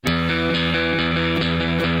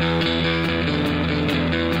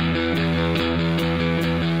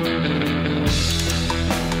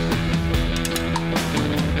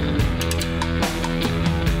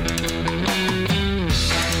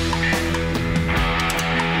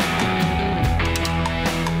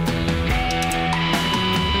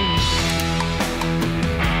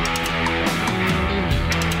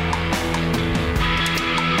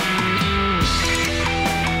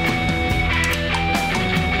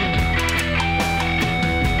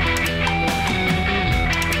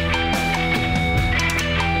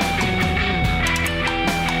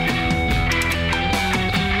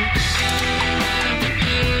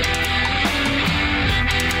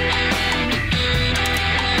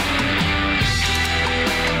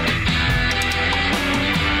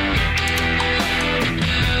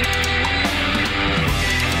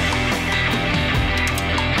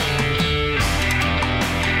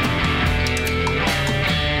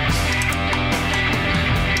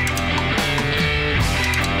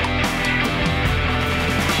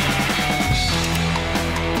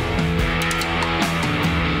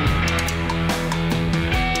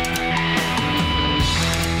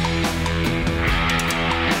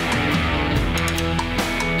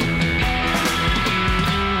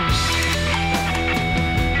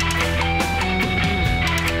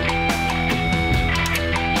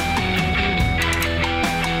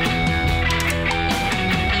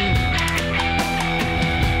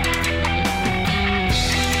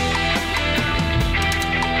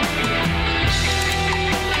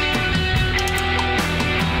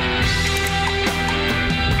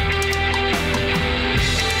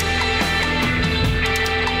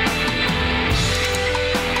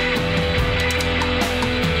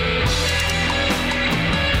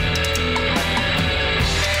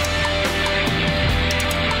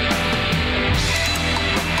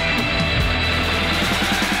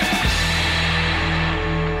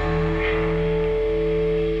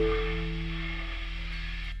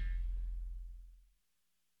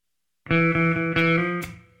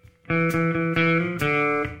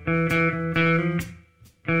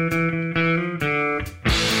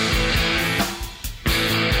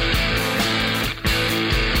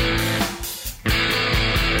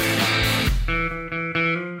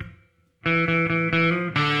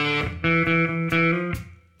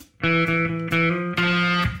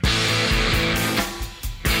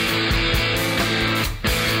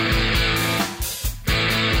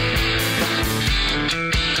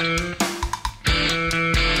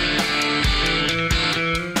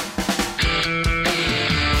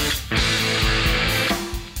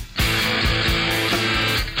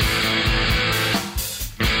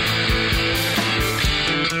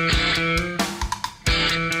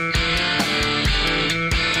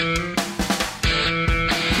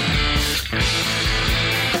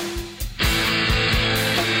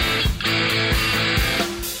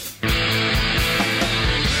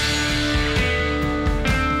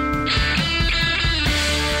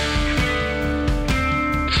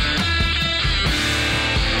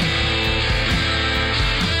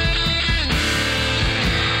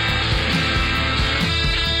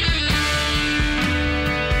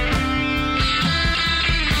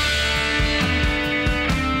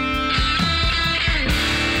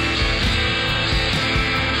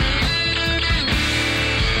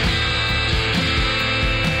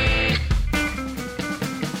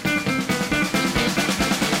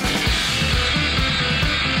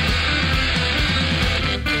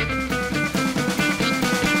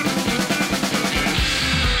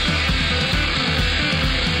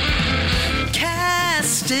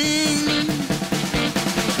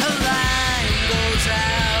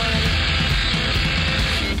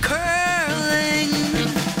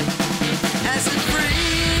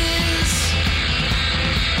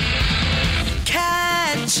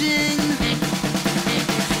stretching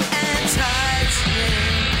and tightening.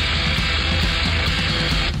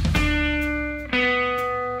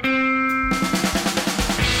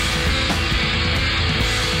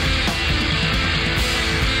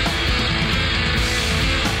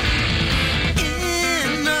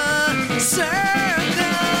 In a circle,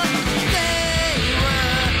 they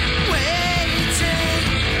were waiting,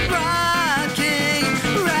 rocking,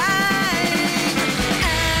 riding,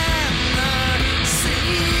 and the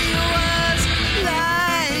sea was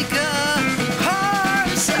like a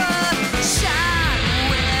horse, a shot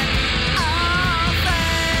went off,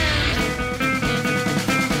 and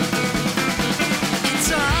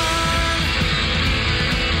it's on.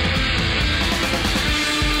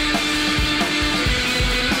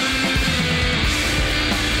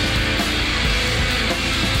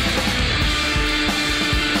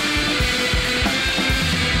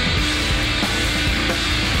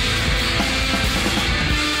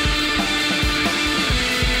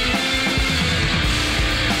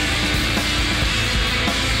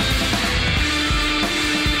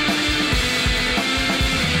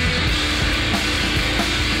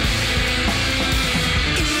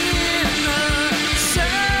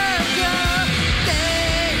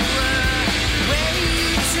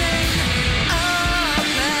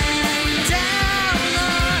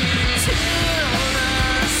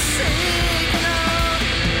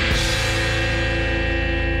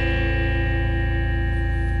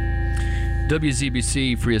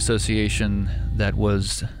 WZBC Free Association, that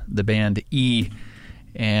was the band E,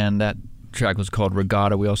 and that track was called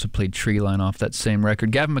Regatta. We also played Tree Line off that same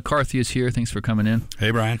record. Gavin McCarthy is here. Thanks for coming in.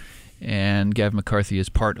 Hey, Brian. And Gavin McCarthy is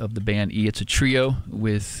part of the band E. It's a trio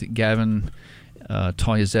with Gavin,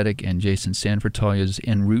 Thalia Zedek, and Jason Sanford. Thalia's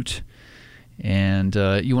en route. And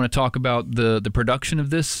you want to talk about the production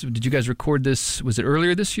of this? Did you guys record this? Was it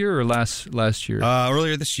earlier this year or last year?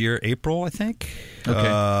 Earlier this year, April, I think. Okay.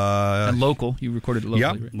 And local. You recorded it locally,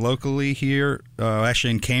 Yep, right? locally here,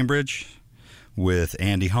 actually in Cambridge, with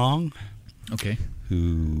Andy Hong. Okay. Who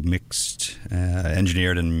mixed,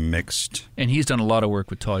 engineered and mixed. And he's done a lot of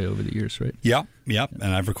work with Thalia over the years, right? Yep.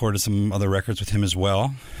 And I've recorded some other records with him as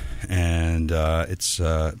well. And it's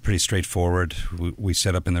pretty straightforward. We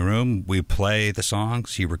set up in the room, we play the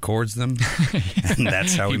songs, he records them, and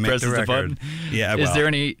that's how we make the record. Yeah. Is there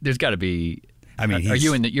any? There's got to be. I mean, are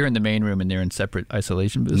you you're in the main room and they're in separate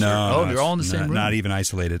isolation booths? No, they're all in the same room. Not even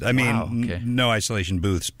isolated. I mean, no isolation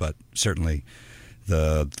booths, but certainly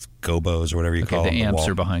the gobos or whatever you call them. The amps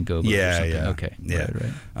are behind gobos. Yeah. Okay. Yeah.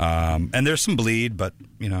 Right. And there's some bleed, but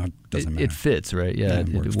it doesn't matter. It fits, right? Yeah,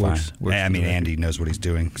 it works. I mean, Andy knows what he's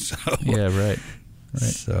doing. So yeah, right.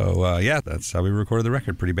 So that's how we recorded the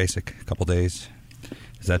record. Pretty basic. A couple days.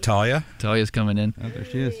 Is that Thalia? Thalia's coming in. Oh, there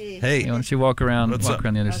she is. Hey, why don't you walk around?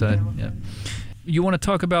 Around the other side. Yeah. You want to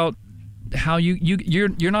talk about how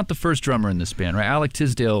you're not the first drummer in this band, right? Alec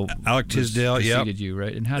Tisdale preceded you,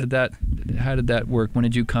 right? And how did that work? When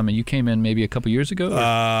did you come in? You came in maybe a couple years ago?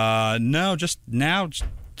 No, just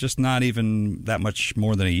not even that much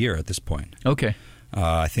more than a year at this point. Okay.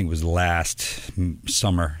 I think it was last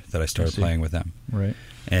summer that I started playing with them. Right.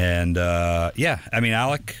 And I mean,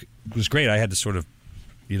 Alec was great. I had to sort of,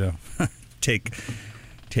 take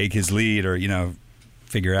his lead or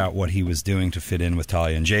figure out what he was doing to fit in with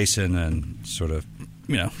Thalia and Jason, and sort of,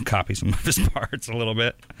 copy some of his parts a little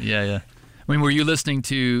bit. Yeah. I mean, were you listening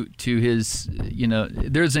to his?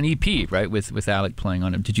 There's an EP, right, with Alec playing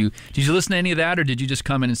on it. Did you listen to any of that, or did you just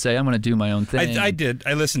come in and say, I'm going to do my own thing? I did.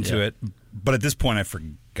 I listened to it, but at this point, I've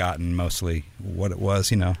forgotten mostly what it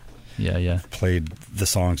was. Yeah. Played the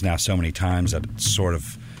songs now so many times that it's sort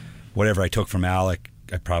of whatever I took from Alec,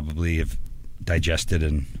 I probably have digested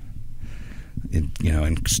and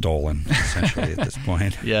stolen essentially at this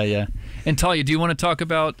point. Yeah. And Thalia, do you want to talk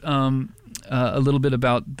about a little bit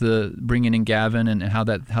about the bringing in Gavin and how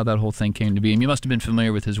that whole thing came to be? And you must have been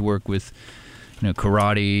familiar with his work with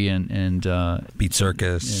Karate and Beat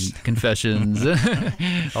Circus, and Confessions,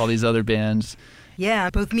 all these other bands. Yeah,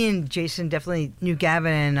 both me and Jason definitely knew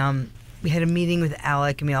Gavin, and we had a meeting with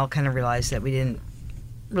Alec, and we all kind of realized that we didn't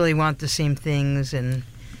really want the same things, and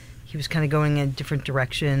he was kind of going in a different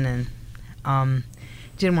direction, and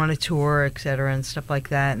didn't want to tour, etc., and stuff like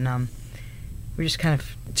that. And we just kind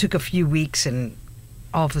of took a few weeks, and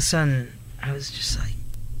all of a sudden, I was just like,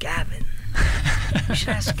 Gavin. You should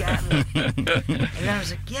ask Gavin. And then I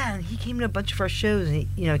was like, yeah, and he came to a bunch of our shows, and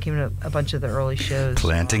he came to a bunch of the early shows.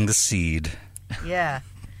 Planting the seed. Yeah.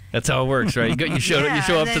 That's how it works, right? You show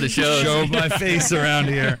up to the shows. Show my face around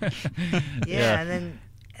here. Yeah, and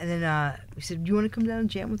then we said, "Do you want to come down and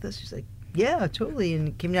jam with us?" He's like, "Yeah, totally." And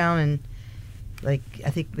he came down, and I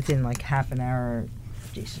think within half an hour,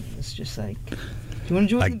 Jason was just like, "Do you want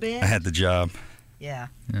to join the band?" I had the job. Yeah,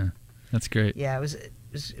 Yeah, that's great. yeah,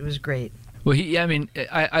 it was great. Well, I mean,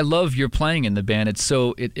 I love your playing in the band. It's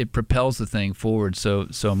so it propels the thing forward so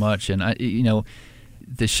much. And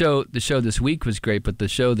the show this week was great, but the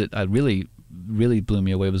show that I really blew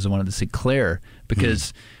me away was the one at the Sinclair,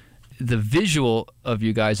 because the visual of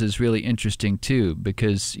you guys is really interesting too,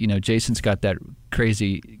 because Jason's got that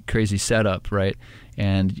crazy setup, right?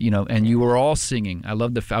 And and you were all singing. I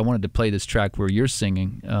love I wanted to play this track where you're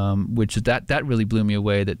singing, which that really blew me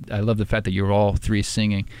away. That I love the fact that you're all three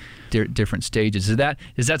singing different stages. Is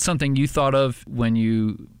that something you thought of when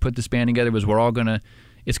you put this band together? Was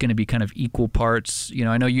it's gonna be kind of equal parts?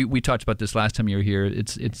 I know we talked about this last time you were here.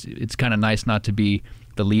 It's kind of nice not to be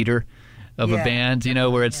the leader of a band,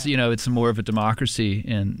 where it's it's more of a democracy,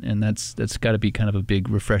 and that's got to be kind of a big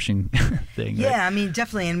refreshing thing. Yeah, right? I mean,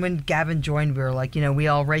 definitely. And when Gavin joined, we were like, we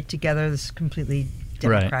all write together this completely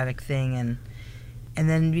democratic thing, and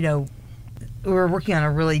then we were working on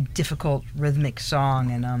a really difficult rhythmic song,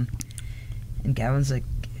 and Gavin's like,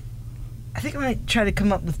 I think I'm gonna try to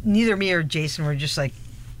come up with, neither me or Jason were just like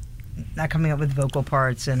not coming up with vocal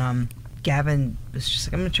parts, and Gavin was just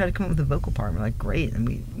like, I'm going to try to come up with a vocal part. And we're like, great.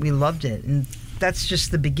 And we loved it. And that's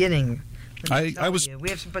just the beginning. We have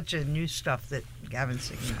a bunch of new stuff that Gavin's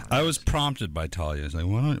singing about. I was prompted by Thalia. I was like,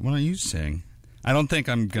 why don't you sing? I don't think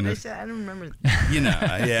I'm going to... I don't remember.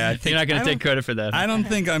 Yeah. I think, You're not going to take credit for that. I don't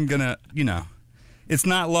think I'm going to, it's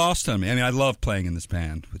not lost on me. I mean, I love playing in this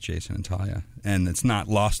band with Jason and Thalia. And it's not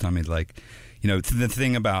lost on me. Like, the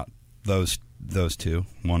thing about those two,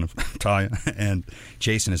 one of Thalia and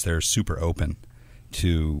Jason, is they're super open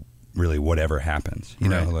to really whatever happens. You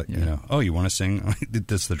want to sing?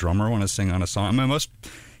 Does the drummer want to sing on a song? I mean, most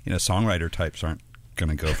songwriter types aren't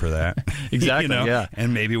going to go for that. Exactly. Yeah,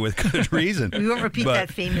 and maybe with good reason. We won't repeat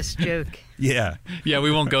that famous joke. Yeah. Yeah,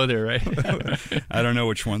 we won't go there, right? I don't know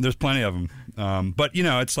which one. There's plenty of them. But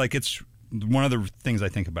it's one of the things I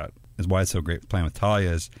think about is why it's so great playing with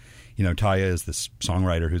Thalia is. Thalia is this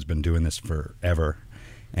songwriter who's been doing this forever,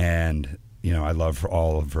 and I love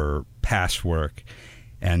all of her past work.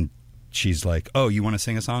 And she's like, "Oh, you want to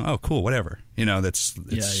sing a song? Oh, cool, whatever." It's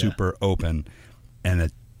super open,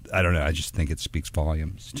 and I don't know. I just think it speaks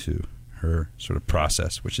volumes to her sort of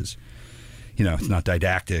process, which is, it's not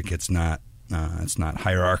didactic, it's not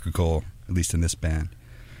hierarchical, at least in this band.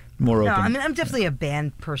 More open. No, I mean, I'm definitely a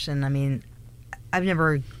band person. I mean, I've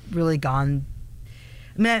never really gone.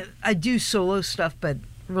 I mean, I do solo stuff, but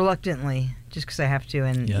reluctantly, just because I have to.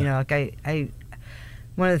 And I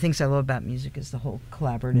one of the things I love about music is the whole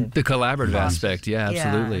collaborative. The collaborative aspect, yeah,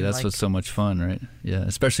 absolutely. Yeah, that's what's so much fun, right? Yeah,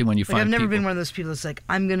 especially when you find. I've never people. been one of those people that's like,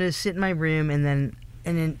 I'm gonna sit in my room and then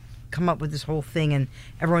come up with this whole thing, and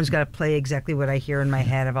everyone's got to play exactly what I hear in my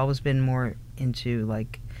head. I've always been more into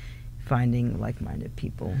like finding like-minded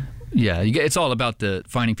people. Yeah, it's all about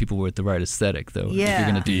finding people with the right aesthetic, though. Yeah. If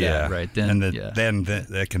you're going to do that, right? Then, then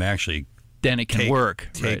that can actually then it can work.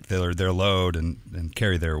 Take their load and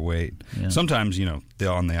carry their weight. Yeah. Sometimes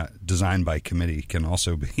on the design by committee can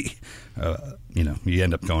also be you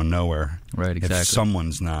end up going nowhere. Right. Exactly. If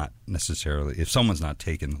someone's not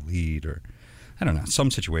taking the lead, or I don't know. Some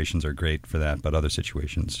situations are great for that, but other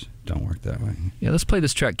situations don't work that way. Yeah, let's play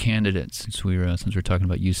this track "Candidate" since we're talking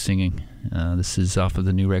about you singing. This is off of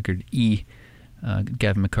the new record E.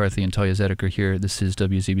 Gavin McCarthy and Thalia Zedek are here. This is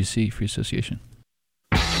WZBC Free Association.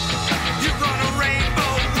 You're gonna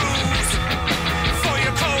rainbow rules for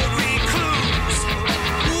your cold recluse.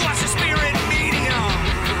 What's the spirit medium?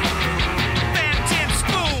 Band 10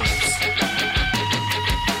 spools.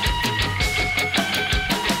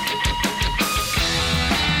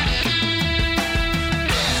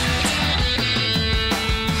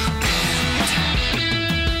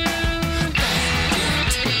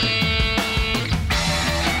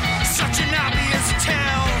 Such an obvious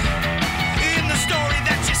tell in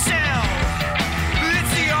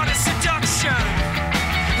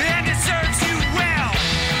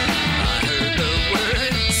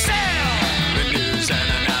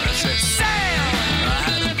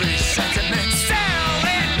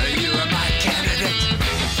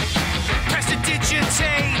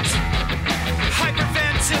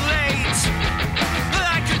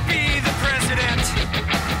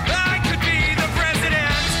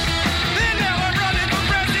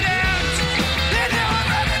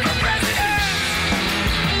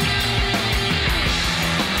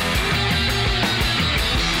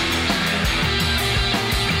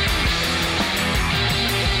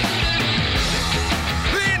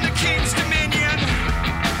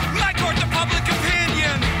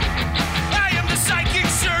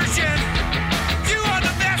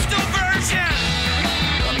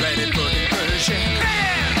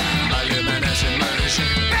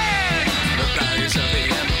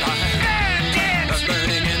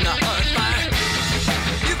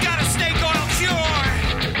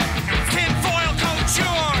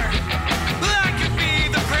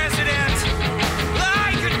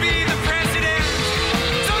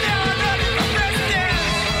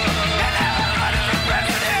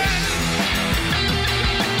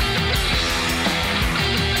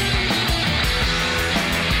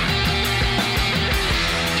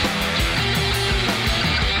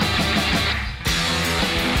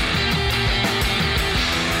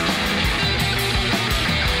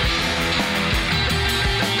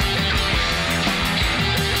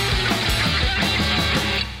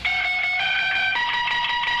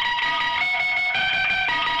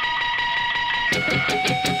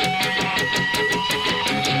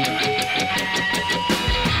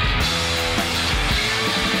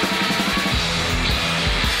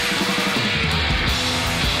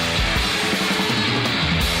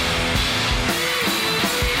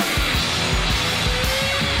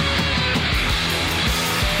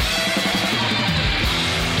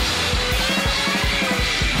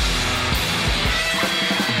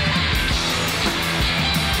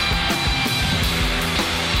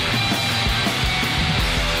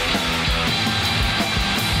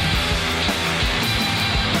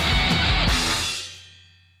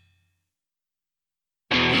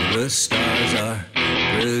The stars are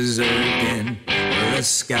preserved in the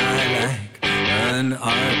sky like an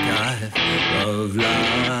archive of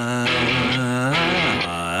light.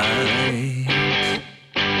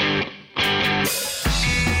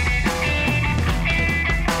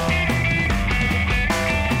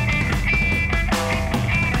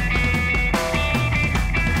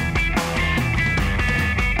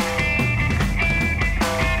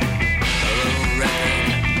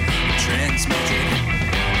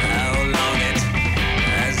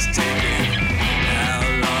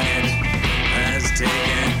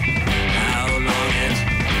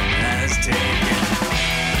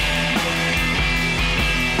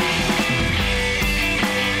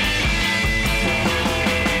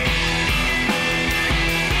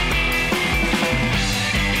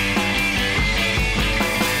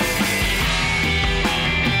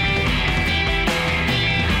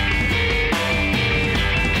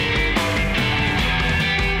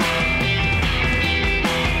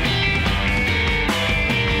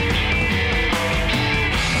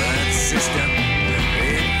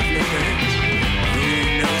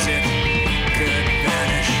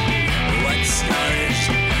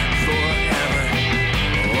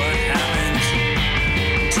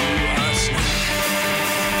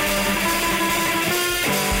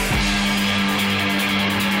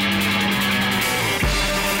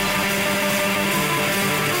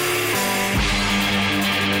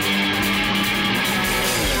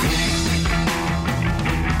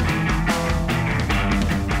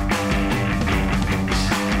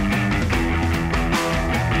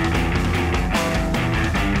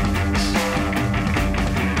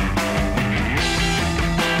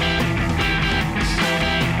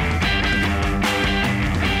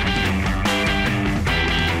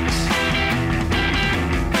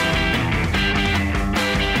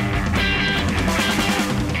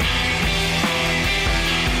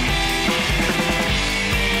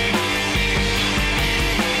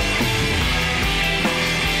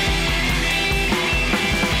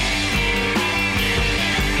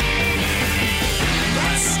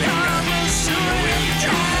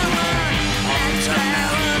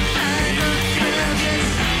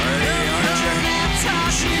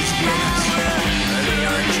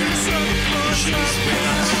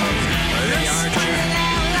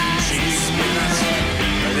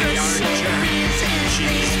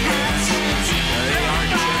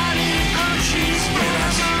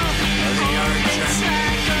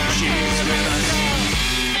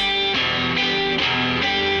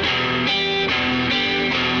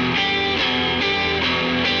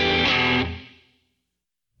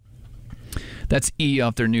 That's E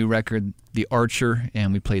off their new record, The Archer,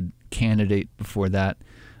 and we played Candidate before that.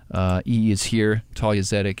 E is here, Thalia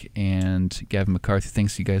Zedek and Gavin McCarthy.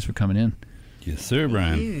 Thanks you guys for coming in. Yes, sir,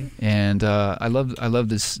 Brian. And I love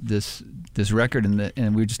this record,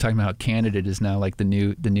 and we were just talking about how Candidate is now like the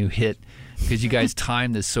new hit because you guys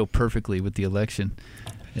timed this so perfectly with the election.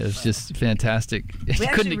 It was just fantastic. You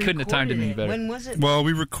couldn't have timed it any better. When was it? Well,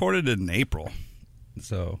 we recorded it in April.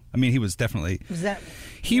 So, I mean, he was definitely... Was that...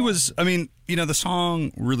 He was... I mean, you know, the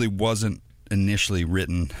song really wasn't initially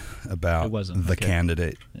written about the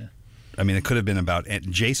candidate. Yeah. I mean, it could have been about...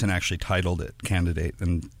 Jason actually titled it Candidate,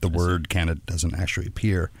 and the word candidate doesn't actually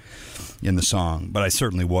appear in the song. But I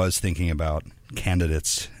certainly was thinking about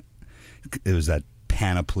candidates. It was that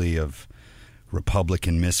panoply of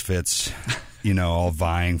Republican misfits... you know, all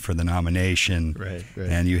vying for the nomination. Right.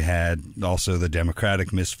 And you had also the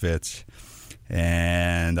Democratic misfits.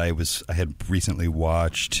 And I had recently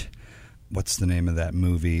watched, what's the name of that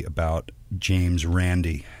movie about James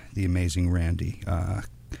Randi, the amazing Randi? I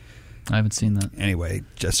haven't seen that. Anyway,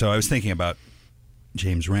 so I was thinking about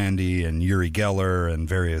James Randi and Uri Geller and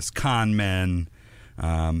various con men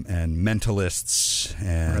and mentalists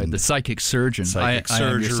and the psychic surgeon. I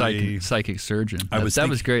am your psychic surgeon. That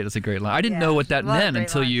was great. That's a great line. I didn't know what that meant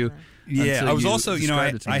until you. Yeah, I was also, you know,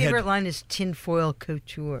 my favorite line is tinfoil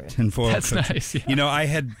couture. That's nice. Yeah. You know, I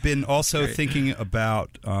had been also thinking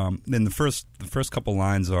about. Then the first couple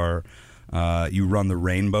lines are, you run the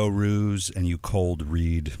rainbow ruse and you cold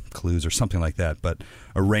read clues or something like that. But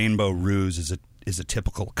a rainbow ruse is a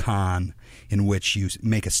typical con in which you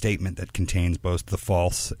make a statement that contains both the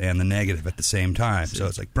false and the negative at the same time. So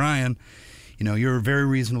it's like, Brian, you know, you're a very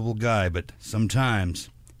reasonable guy, but sometimes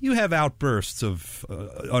you have outbursts of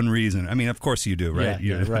unreason. I mean, of course you do, right?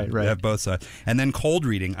 Yeah, right. You have both sides. And then cold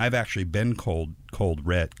reading. I've actually been cold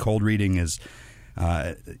read. Cold reading is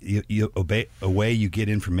a way you get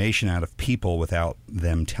information out of people without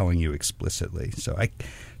them telling you explicitly. So I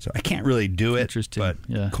can't really do it. Interesting.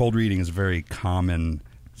 But cold reading is a very common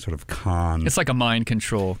sort of con. It's like a mind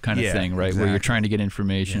control kind of thing, right? Exactly. Where you're trying to get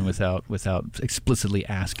information Yeah. without explicitly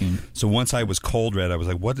asking. So once I was cold read, I was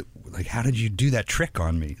like, "What? Like, how did you do that trick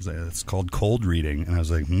on me?" He's like, "It's called cold reading," and I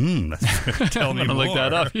was like, tell me I'm gonna more. look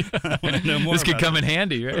that up. I want to know more. This could about come in that.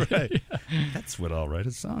 handy, right? Right. That's what I'll write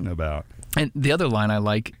a song about. And the other line I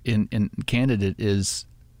like in Candidate is,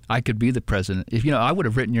 "I could be the president." If I would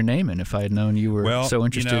have written your name in if I had known you were Well, so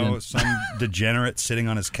interested in. some degenerate sitting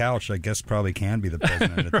on his couch, I guess, probably can be the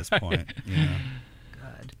president at this point.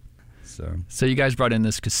 God. So you guys brought in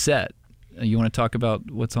this cassette. You want to talk about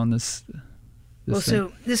what's on this? Well, thing?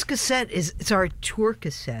 so this cassette it's our tour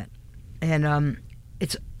cassette, and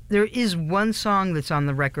there is one song that's on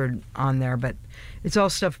the record on there, but it's all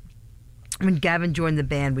stuff. When Gavin joined the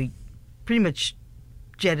band, we pretty much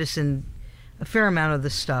jettisoned a fair amount of the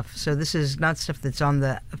stuff. So this is not stuff that's on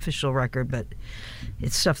the official record, but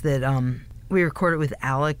it's stuff that we recorded with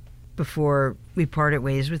Alec before we parted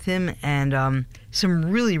ways with him, and some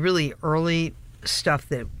really, really early stuff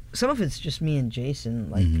that some of it's just me and Jason,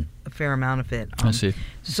 like a fair amount of it. I see. So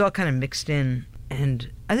it's all kind of mixed in, and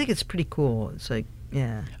I think it's pretty cool. It's like,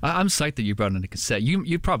 yeah. I'm psyched that you brought in a cassette.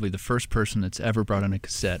 You're probably the first person that's ever brought in a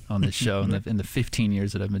cassette on this show in the 15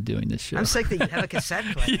 years that I've been doing this show. I'm psyched that you have a cassette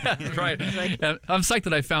player. Yeah, right. Like, I'm psyched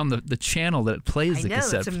that I found the channel that plays I the know,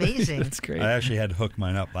 cassette. it's amazing. That's great. I actually had to hook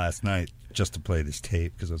mine up last night just to play this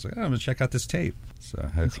tape because I was like, I'm going to check out this tape. So I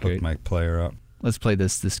hooked great. my player up. Let's play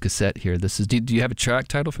this cassette here. This is. Do you have a track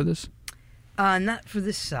title for this? not for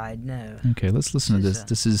this side, no. Okay, let's listen to this.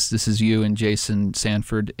 This is you and Jason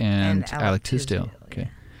Sanford and Alec Tisdale. Okay.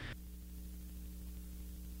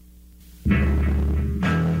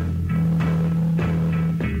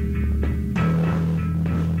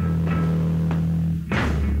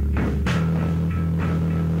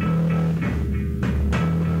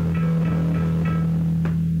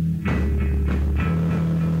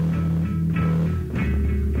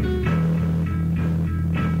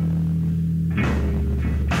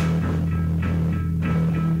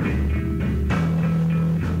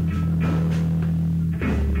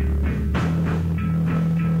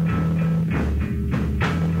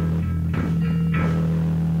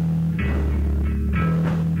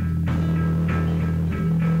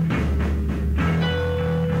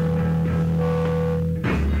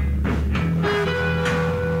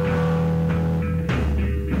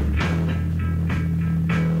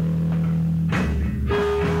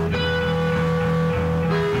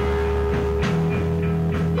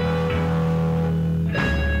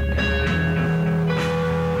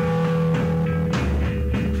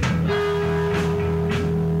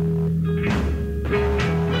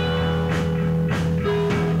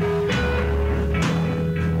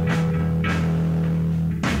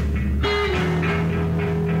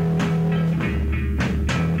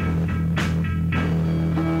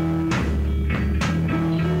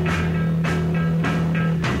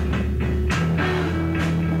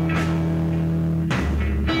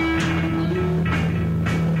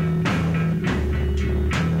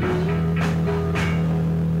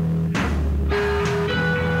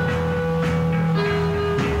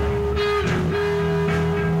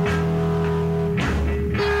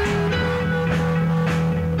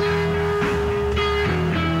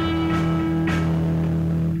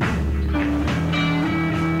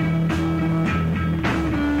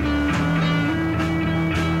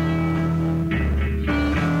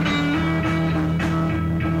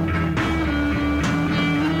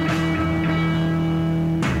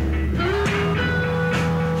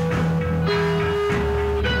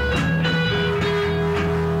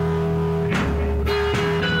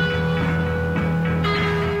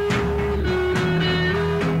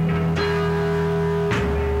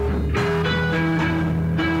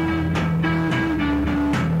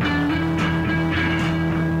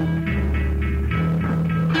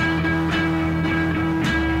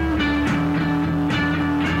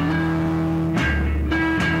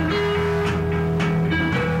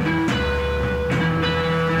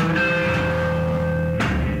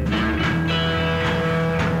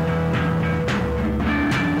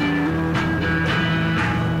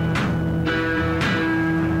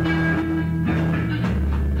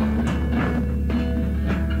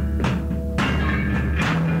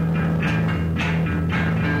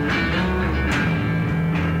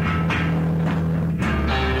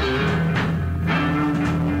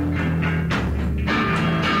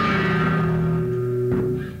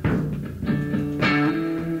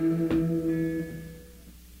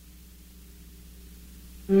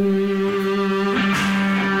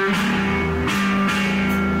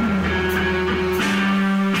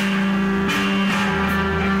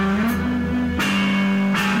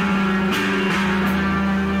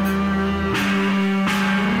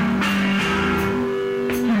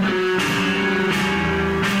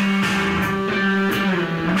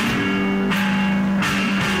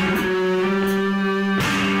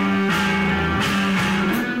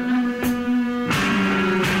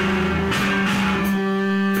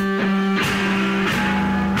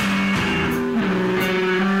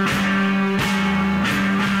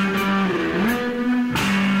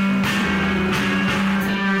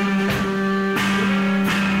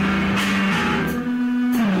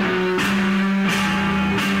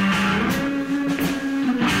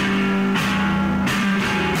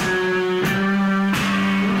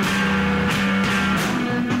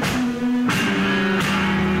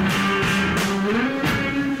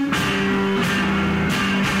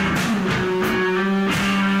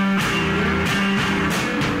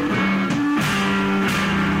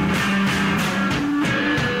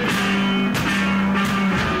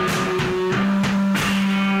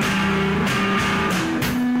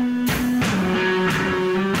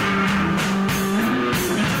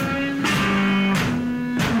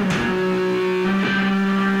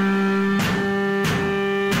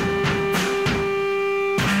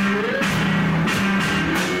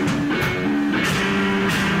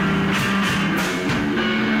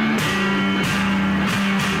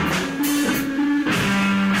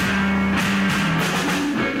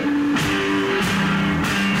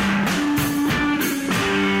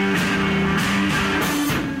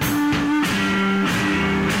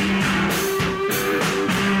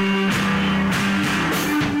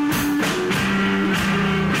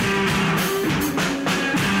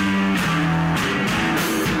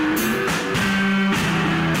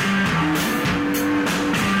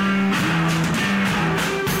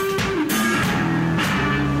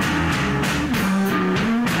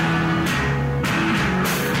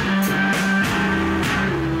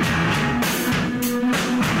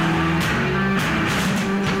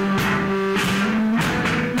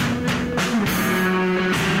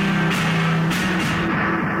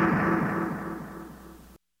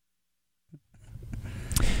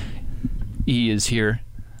 is here.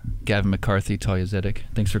 Gavin McCarthy, Thalia Zedek.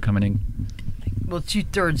 Thanks for coming in. Well,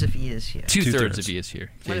 2/3 of E is here. Two-thirds of E is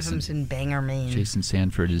here. One of them's in Bangor, Maine. Jason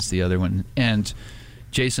Sanford is the other one. And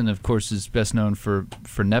Jason, of course, is best known for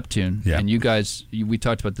Neptune. Yeah. And you guys, we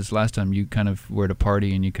talked about this last time. You kind of were at a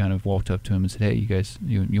party and you kind of walked up to him and said, "Hey, you guys,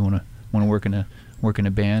 you want to work in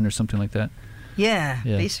a band or something like that?" Yeah,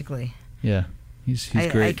 Yeah. basically. Yeah, he's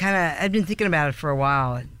great. I'd been thinking about it for a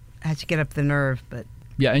while. I had to get up the nerve, but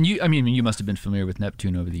Yeah, and you must have been familiar with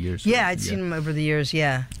Neptune over the years. yeah, I'd seen him over the years.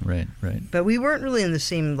 Yeah, Right. but we weren't really in the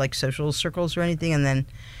same like social circles or anything. And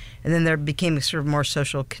then there became a sort of more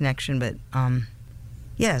social connection. But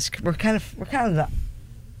yes, we're kind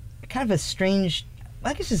of a strange.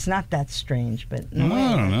 Well, I guess it's not that strange, but in a way,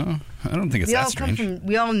 I don't know. I don't think it's we that all strange.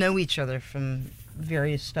 we all know each other from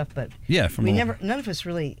various stuff, but Yeah, none of us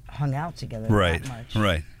really hung out together right, that much.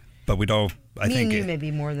 right. But we don't. I Me think and you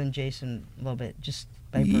maybe more than Jason a little bit, just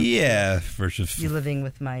by virtue yeah, of versus you living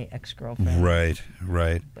with my ex-girlfriend.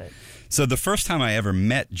 right. But So the first time I ever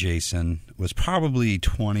met Jason was probably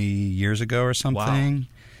 20 years ago or something. Wow.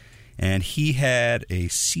 And he had a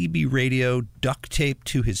CB radio duct taped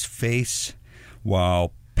to his face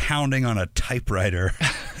while pounding on a typewriter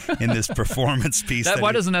in this performance piece.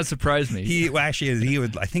 Why doesn't that surprise me? I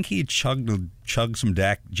think he chugged some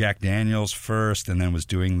Jack Daniels first and then was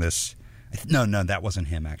doing this. No, that wasn't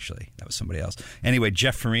him, actually. That was somebody else. Anyway,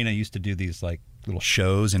 Jeff Farina used to do these like little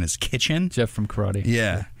shows in his kitchen. Jeff from Karate.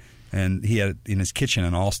 Yeah. And he had in his kitchen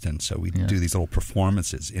in Alston, so we'd do these little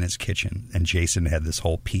performances in his kitchen. And Jason had this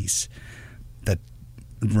whole piece that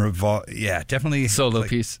definitely Solo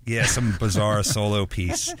piece. Yeah, some bizarre solo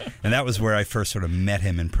piece. And that was where I first sort of met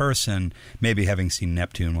him in person, maybe having seen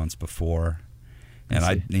Neptune once before. And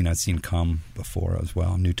I'd seen Come before as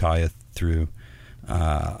well. Knew Thalia through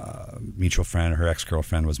mutual friend. Her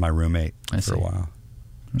ex-girlfriend was my roommate for a while.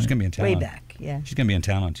 She's going to be in town. way back, yeah. She's going to be in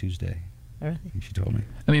town on Tuesday. Oh, really? She told me.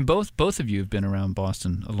 I mean, both of you have been around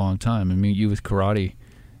Boston a long time. I mean, you with Karate,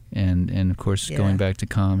 and of course going back to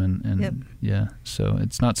Com and Yep. yeah. So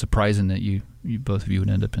it's not surprising that you both of you would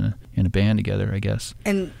end up in a band together, I guess.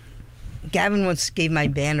 And Gavin once gave my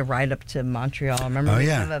band a ride up to Montreal. I remember we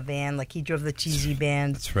have a van, like he drove the TZ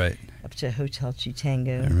band That's right. up to Hotel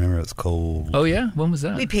Chitango. I remember it was cold. Oh yeah, when was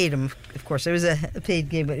that? We paid him, of course. It was a paid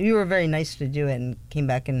gig, but we were very nice to do it and came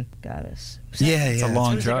back and got us. It's a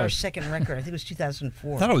long It was like our drive. second record. I think it was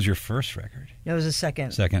 2004. I thought it was your first record. No, it was the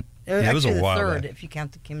second. Second. It was Yeah, it was actually a while the third, back. if you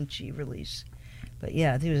count the Kimchi release. But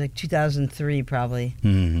yeah, I think it was like 2003 probably.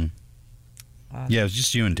 Mm-hmm. Yeah, it was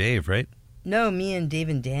just you and Dave, right? No, me and Dave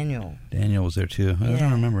and Daniel. Daniel was there too. I Yeah.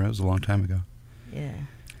 don't remember. It was a long time ago. Yeah.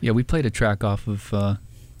 Yeah, we played a track off of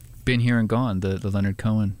 "Been Here and Gone," the Leonard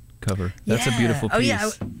Cohen cover. That's a beautiful piece. Oh yeah,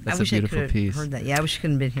 I That's wish a beautiful I could piece. have heard that. Yeah, I wish I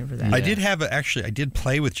couldn't have been here for that. I did have I did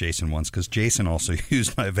play with Jason once because Jason also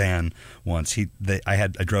used my van once. I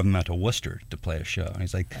drove him out to Worcester to play a show, and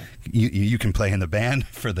he's like, "You can play in the band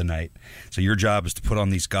for the night. So your job is to put on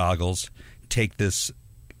these goggles, take this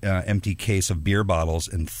empty case of beer bottles,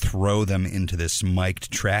 and throw them into this mic'd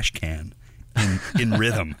trash can in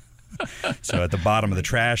rhythm. So at the bottom of the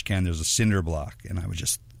trash can, there's a cinder block, and I would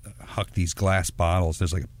just huck these glass bottles.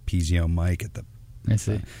 There's like a piezo mic at the. I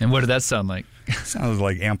see. And what did that sound like? Sounded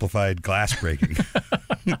like amplified glass breaking.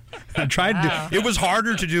 I tried to. It was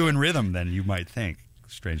harder to do in rhythm than you might think.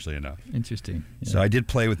 Strangely enough. Interesting. Yeah. So I did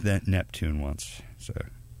play with Neptune once. So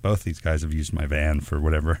both these guys have used my van for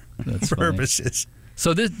whatever That's funny. purposes.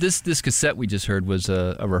 So this cassette we just heard was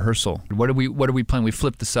a rehearsal. What are we playing? We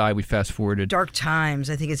flipped the side. We fast forwarded. Dark Times.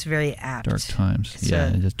 I think it's very apt. Dark Times. It's Yeah,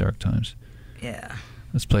 it is Dark Times. Yeah.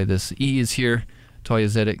 Let's play this. E is here. Thalia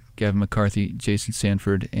Zedek, Gavin McCarthy, Jason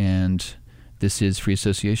Sanford, and this is Free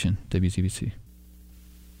Association, WZBC.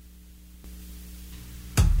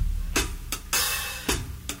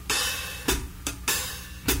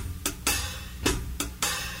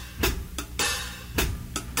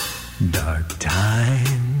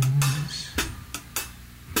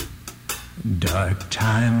 Dark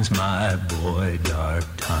times, my boy, dark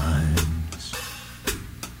times.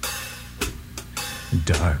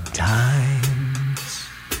 Dark times.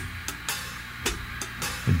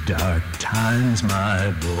 Dark times,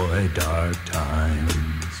 my boy, dark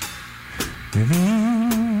times.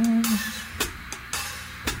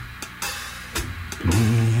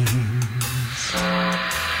 Please,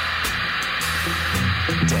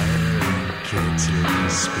 delicately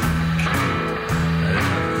speak the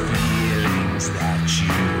feelings that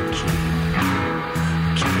you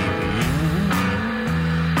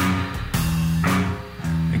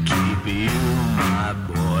keep you, my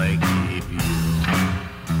boy, keep you.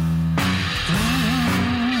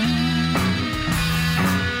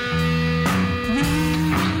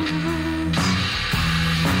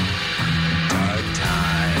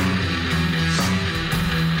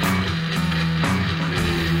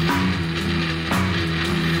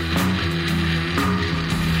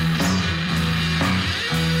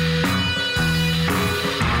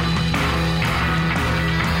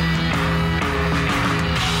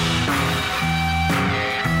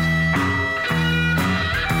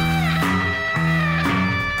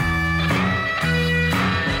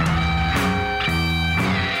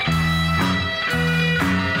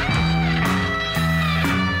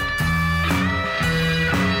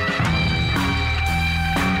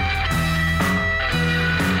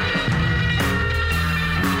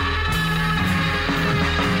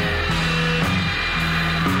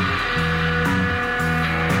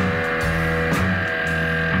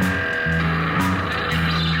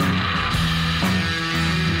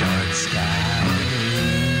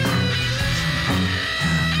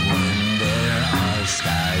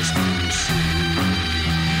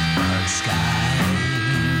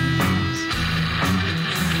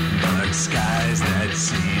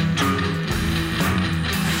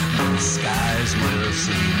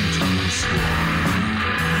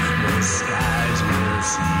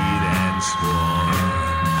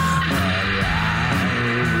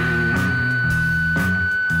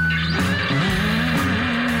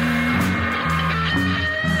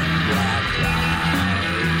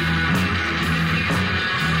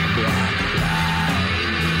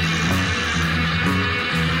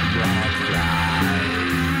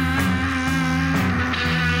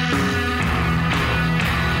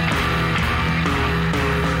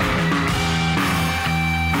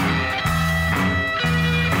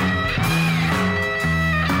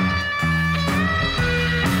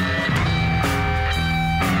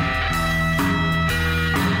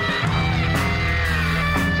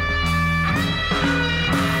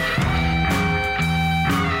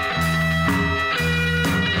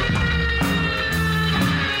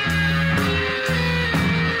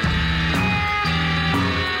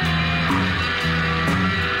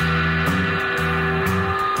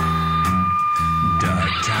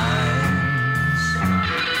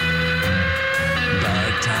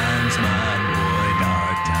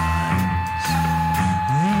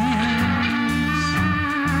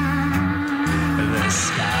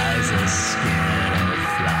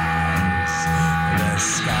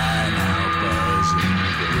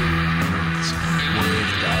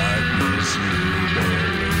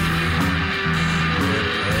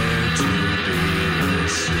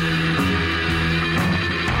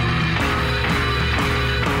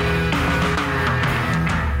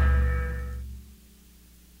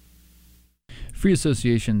 Free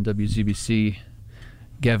Association, WZBC.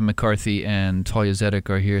 Gavin McCarthy and Thalia Zedek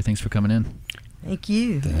are here. Thanks for coming in. Thank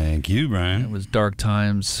you. Thank you, Brian. It was dark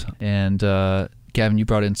times. And Gavin, you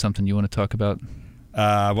brought in something you want to talk about?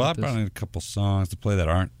 Well, I brought in a couple songs to play that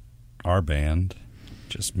aren't our band,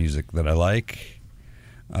 just music that I like.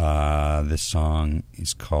 This song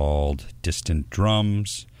is called Distant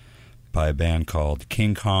Drums by a band called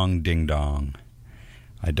King Kong Ding Dong.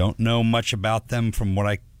 I don't know much about them. From what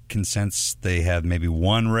I can sense, they have maybe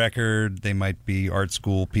one record. They might be art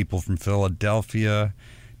school people from Philadelphia.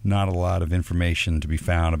 Not a lot of information to be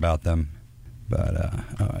found about them.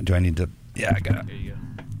 But do I need to... Yeah, I gotta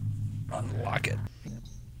unlock it.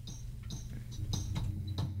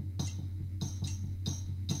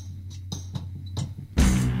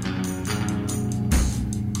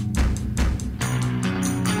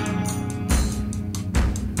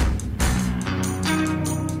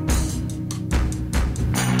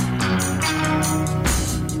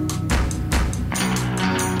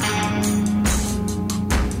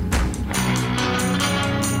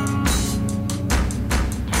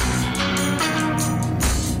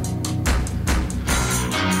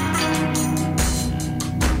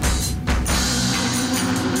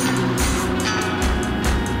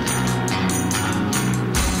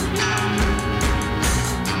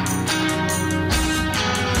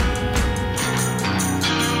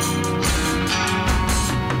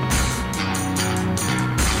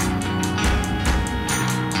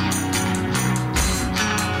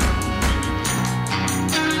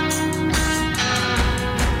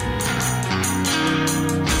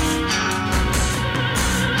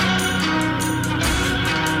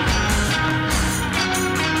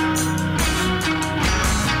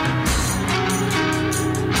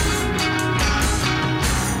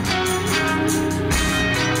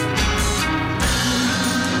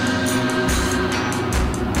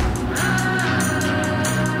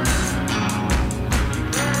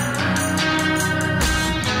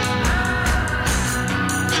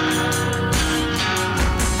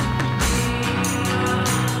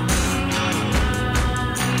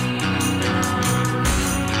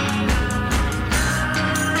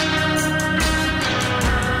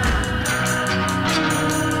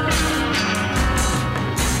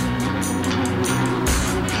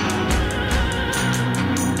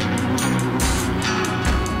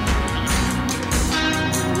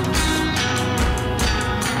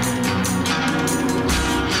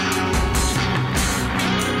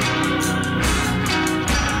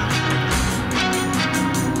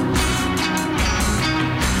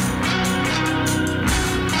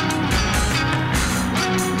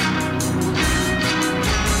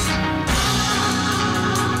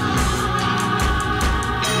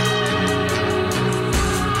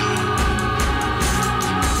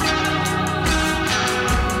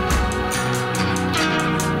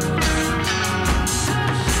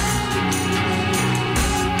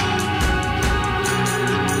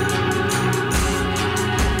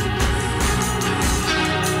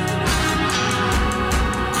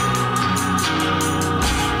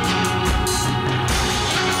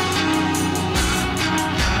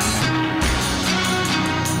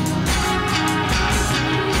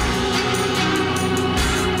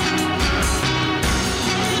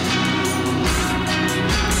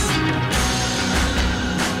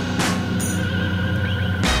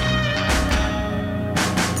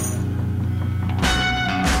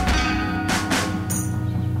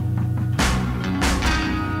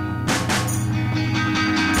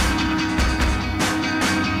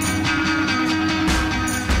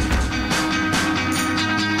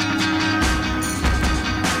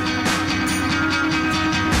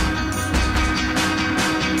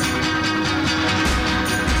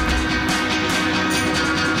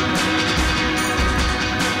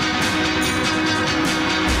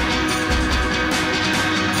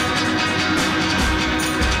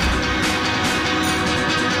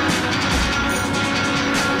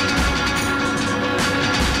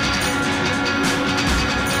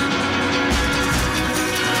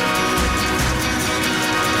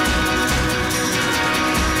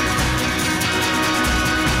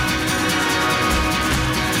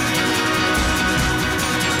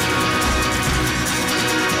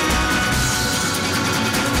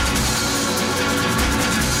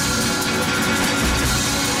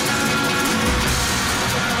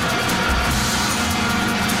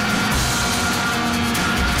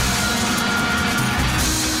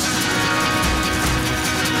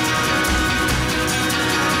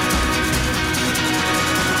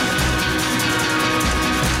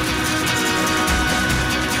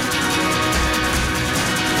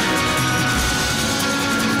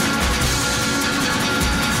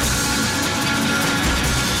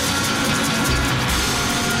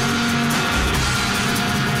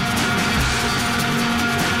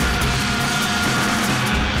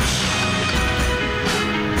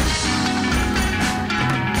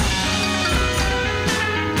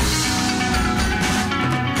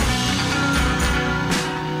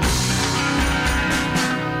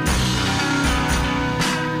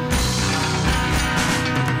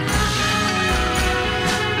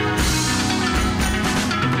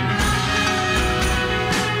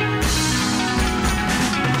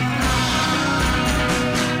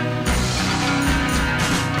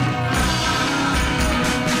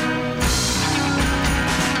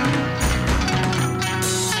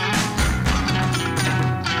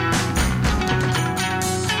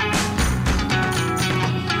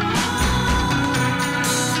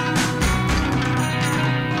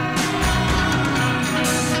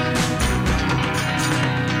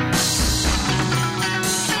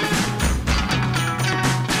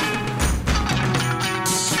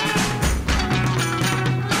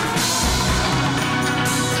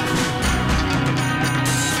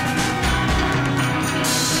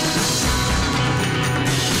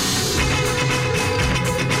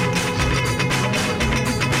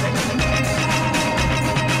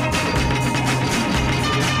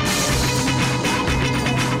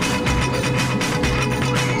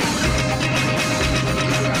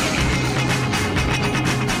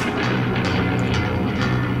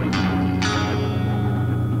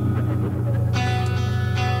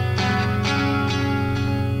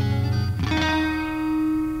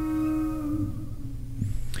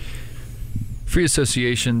 Free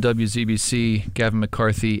Association, WZBC, Gavin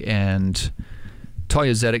McCarthy, and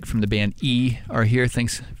Thalia Zedek from the band E are here.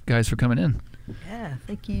 Thanks, guys, for coming in. Yeah,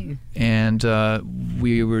 thank you. And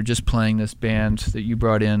we were just playing this band that you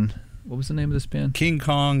brought in. What was the name of this band? King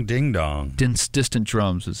Kong Ding Dong. Distant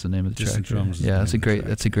Drums is the name of the Distant track. Drums is Yeah, the that's a name of the great. track.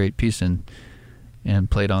 That's a great piece, and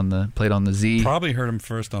played on the Z. Probably heard him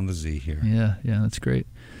first on the Z here. Yeah, that's great.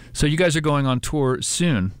 So you guys are going on tour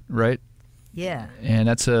soon, right? Yeah. And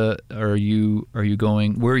that's are you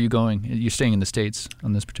going? Where are you going? You're staying in the States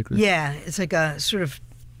on this particular. Yeah, it's like a sort of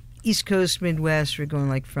East Coast, Midwest. We're going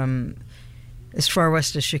like from as far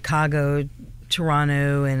west as Chicago,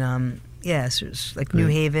 Toronto, and so it's like Great. New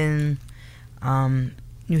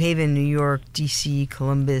Haven, New York, D.C.,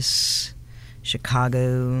 Columbus,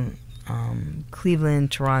 Chicago,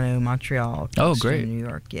 Cleveland, Toronto, Montreal. Oh, Kingston, great. New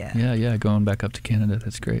York, yeah. Yeah, going back up to Canada.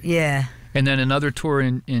 That's great. Yeah. And then another tour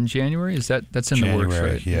in January. That's in January, the works,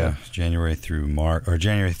 right? Yeah, January through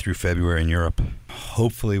January through February in Europe.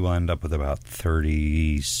 Hopefully, we'll end up with about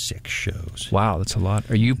 36 shows. Wow, that's a lot.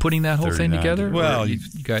 Are you putting that whole thing 39. together? Well, Or you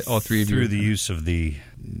got all three of you through the use of the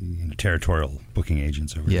territorial booking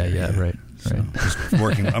agents over there. Yeah, right. So I'm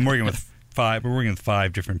working with 5. We're working with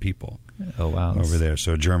 5 different people. Oh wow, Over there.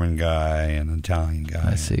 So a German guy, and an Italian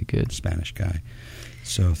guy, I see. Good. Spanish guy.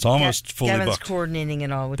 So it's almost fully Gavin's booked. coordinating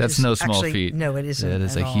it all. Which That's is no small actually, feat. No, it isn't. That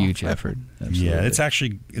is at a all. huge effort. Absolutely. Yeah,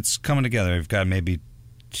 it's coming together. I've got maybe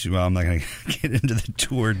 2. Well, I'm not going to get into the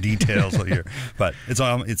tour details here, but it's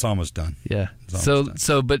almost done. Yeah. It's almost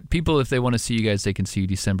done. But people, if they want to see you guys, they can see you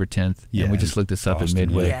December 10th. Yeah, and we just looked this up Boston, at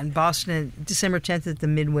Midway Yeah, in Boston, December 10th at the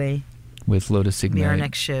Midway. with Lotus Be Ignite. our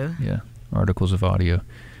next show. Yeah, articles of audio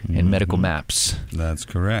and medical maps. That's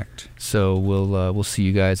correct. So we'll see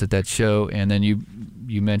you guys at that show. And then you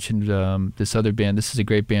mentioned this other band. This is a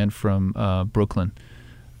great band from Brooklyn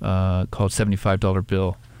called $75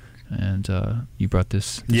 Bill, and you brought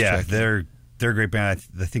this Yeah, track. they're a great band.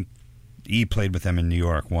 I think E played with them in New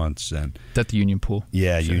York once, and Is that the Union Pool?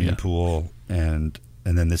 yeah, So, Union Pool, and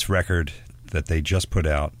then this record that they just put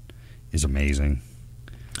out is amazing.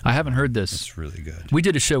 I haven't heard this. It's really good. We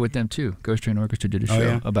did a show with them too. Ghost Train Orchestra did a Oh, show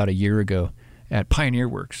yeah? about a year ago at Pioneer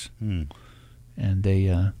Works, and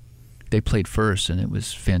they played first, and it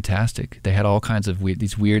was fantastic. They had all kinds of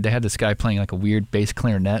weird. They had this guy playing like a weird bass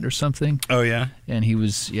clarinet or something, Oh yeah, and he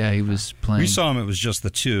was playing. we saw him. It was just the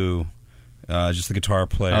two, just the guitar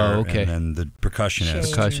player, Oh, okay. and then the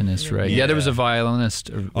percussionist. Percussionist, right? Yeah, there was a violinist.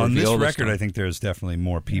 Or On this violist record, on- I think there's definitely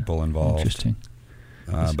more people involved. Interesting.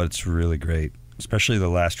 But it's really great, especially the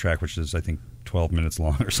last track, which is I think 12 minutes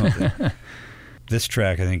long or something. This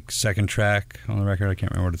track, I think, second track on the record. I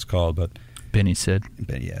can't remember what it's called, but Benny said.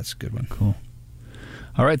 yeah, it's a good one. Cool.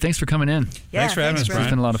 All right, thanks for coming in. Yeah, Thanks for having us, It's Brian.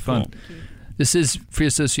 been a lot of fun. Cool. This is Free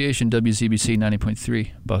Association, WZBC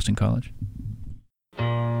 90.3, Boston College.